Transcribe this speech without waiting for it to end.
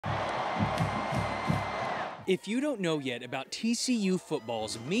If you don't know yet about TCU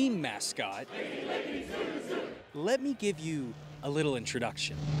football's meme mascot, let me give you a little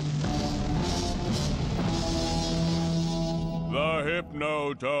introduction. The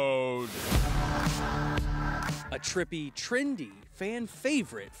Hypnotoad. A trippy, trendy, fan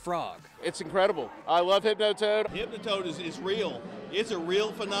favorite frog. It's incredible. I love Hypnotoad. Hypnotoad is real. It's a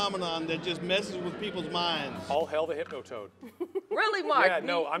real phenomenon that just messes with people's minds. All hail the Hypnotoad. Really, Mark? Yeah,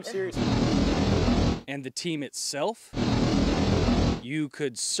 no, I'm serious. And the team itself? You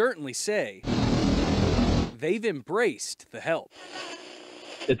could certainly say they've embraced the help.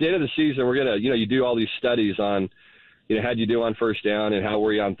 At the end of the season, we're going to, you do all these studies on, how'd you do on first down and how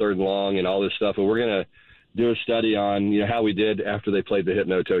were you on third and long and all this stuff. And we're going to do a study on, how we did after they played the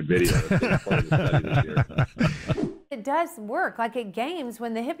Hypnotoad video. It's part of the study this year. It does work. Like at games,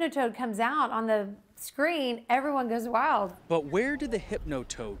 when the Hypnotoad comes out on the screen, everyone goes wild. But where did the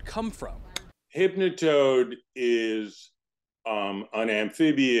Hypnotoad come from? Hypnotoad is an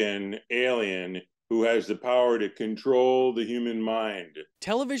amphibian alien who has the power to control the human mind.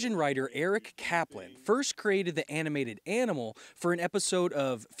 Television writer Eric Kaplan first created the animated animal for an episode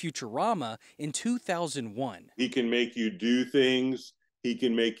of Futurama in 2001. He can make you do things. He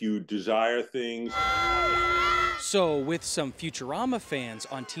can make you desire things. So with some Futurama fans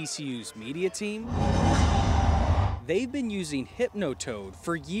on TCU's media team, they've been using Hypnotoad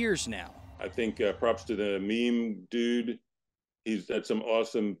for years now. I think props to the meme dude. He's had some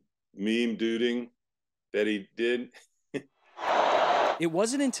awesome meme duding that he did. It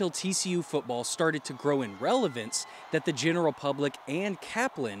wasn't until TCU football started to grow in relevance that the general public and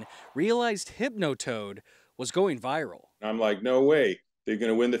Kaplan realized Hypnotoad was going viral. I'm like, no way. They're going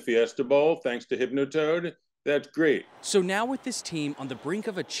to win the Fiesta Bowl thanks to Hypnotoad? That's great. So now with this team on the brink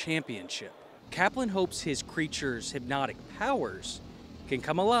of a championship, Kaplan hopes his creature's hypnotic powers can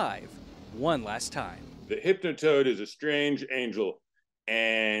come alive one last time. The Hypnotoad is a strange angel,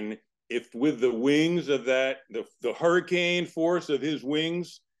 and if with the wings of that, the hurricane force of his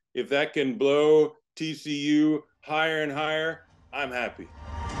wings, if that can blow TCU higher and higher, I'm happy.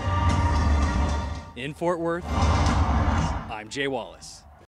 In Fort Worth, I'm Jay Wallace.